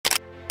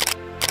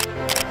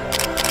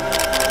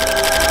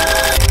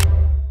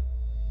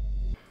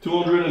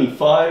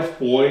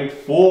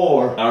105.4.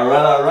 Alright,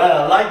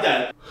 I like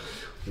that.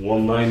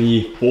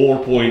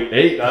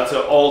 194.8, that's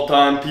an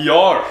all-time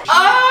PR.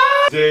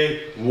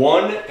 Day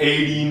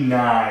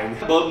 189.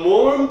 But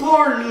more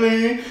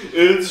importantly,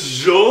 it's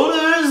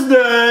Shoulders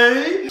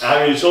Day.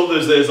 I mean,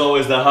 Shoulders Day is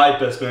always the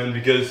hypest, man,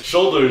 because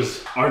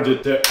shoulders are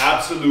the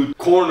absolute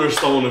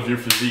cornerstone of your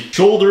physique.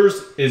 Shoulders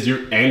is your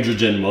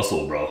androgen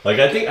muscle, bro. Like,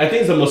 I think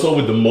it's the muscle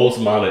with the most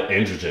amount of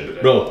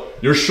androgen. Bro,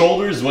 your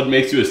shoulder is what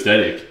makes you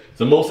aesthetic.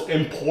 The most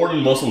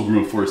important muscle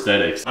group for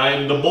aesthetics.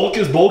 And the bulk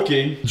is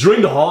bulking.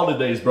 During the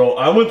holidays, bro,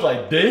 I went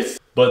like this.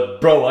 But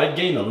bro, I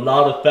gained a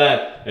lot of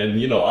fat. And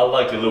you know, I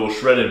like a little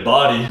shredded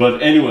body.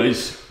 But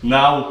anyways,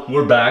 now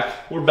we're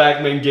back. We're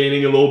back, man,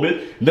 gaining a little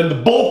bit. And then the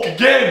bulk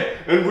again.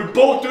 And we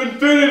bulk to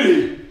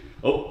infinity.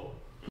 Oh.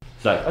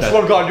 Zach, I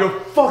swear to God, you're a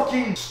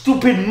fucking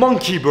stupid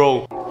monkey,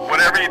 bro.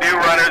 Whatever you do,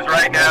 runners,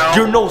 right now,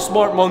 You're no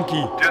smart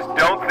monkey. just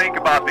don't think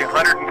about the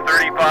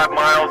 135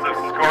 miles of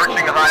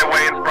scorching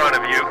highway in front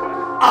of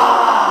you.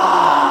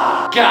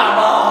 Ah! Come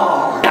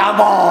on!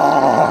 Come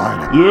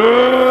on!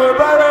 Yeah,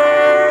 baby!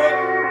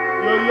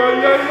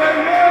 Yeah.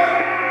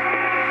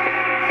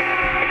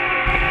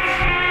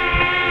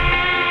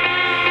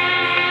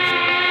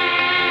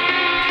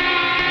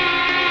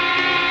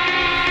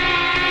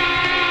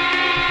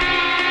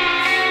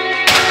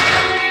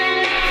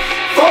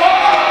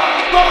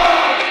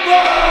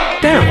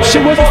 Damn,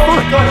 shit wasn't fun.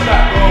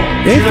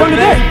 It ain't fun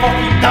today.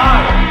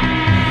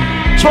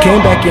 She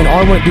came back in,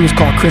 all I want to do was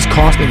call Chris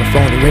Costner on the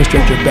phone and ran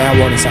straight to a bad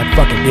one and said, I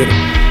fucking did it.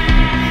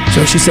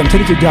 So she said, I'm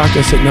taking you to the doctor.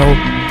 I said, no,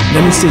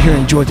 let me sit here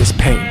and enjoy this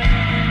pain.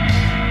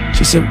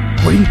 She said,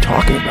 what are you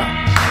talking about?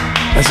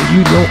 I said,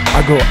 you know,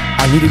 I go,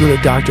 I need to go to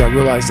the doctor, I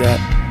realize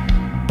that.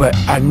 But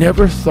I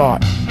never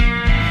thought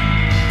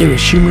it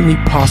was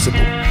humanly possible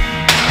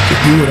to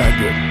do what I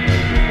did.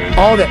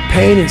 All that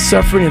pain and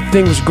suffering and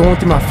thing was going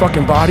through my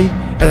fucking body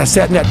as I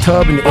sat in that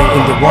tub and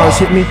the waters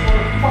hit me.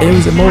 And it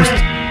was the most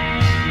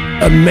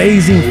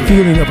amazing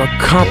feeling of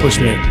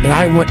accomplishment, and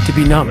I want to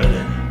be numb.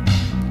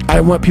 I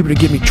didn't want people to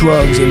give me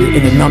drugs and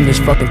to numb this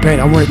fucking pain.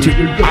 I wanted to,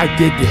 I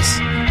did this.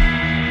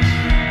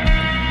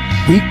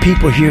 Weak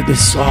people hear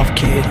this soft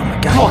kid, oh my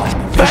God,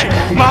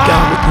 oh my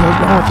God, what the hell's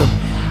wrong with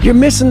him? You're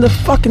missing the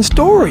fucking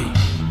story.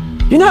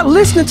 You're not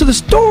listening to the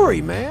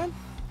story, man.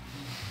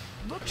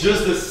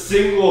 Just a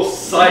single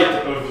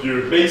sight of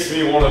you makes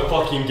me want to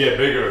fucking get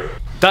bigger.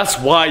 That's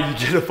why you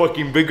get a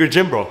fucking bigger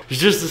gym, bro.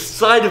 It's just the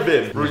sight of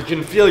it, bro. You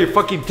can feel your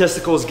fucking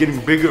testicles getting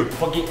bigger.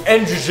 Fucking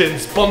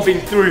androgens pumping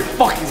through your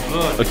fucking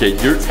blood. Okay,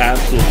 you're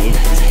absolutely...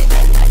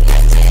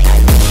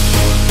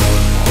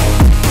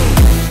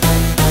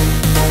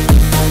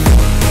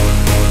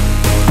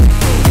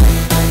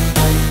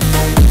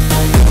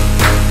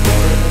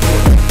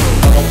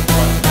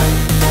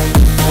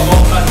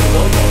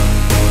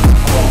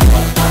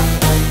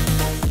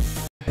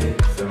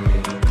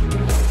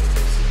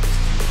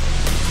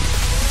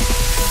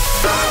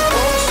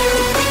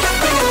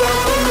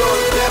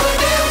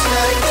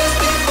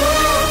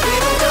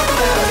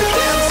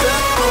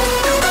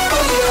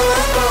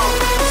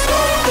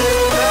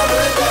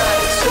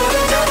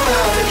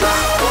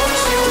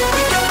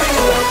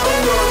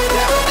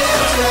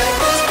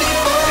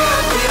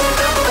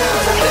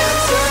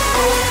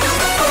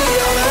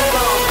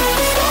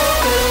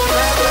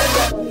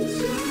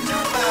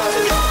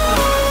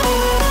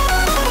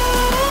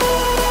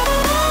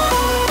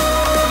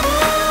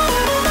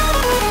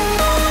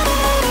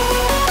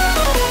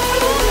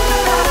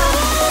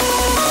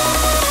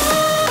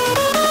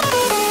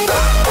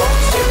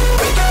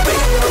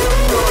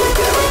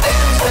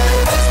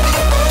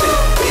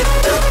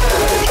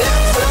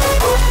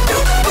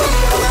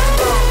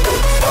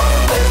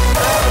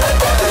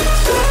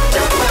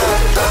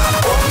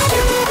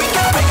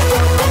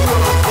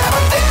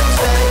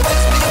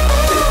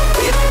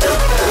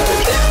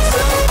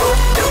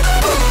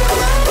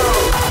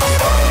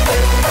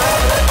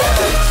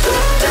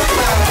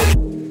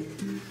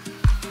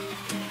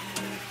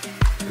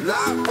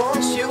 I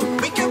want you,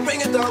 we can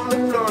bring it on the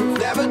floor.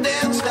 Never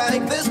danced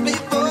like this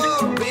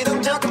before. We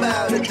don't talk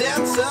about it,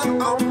 dance on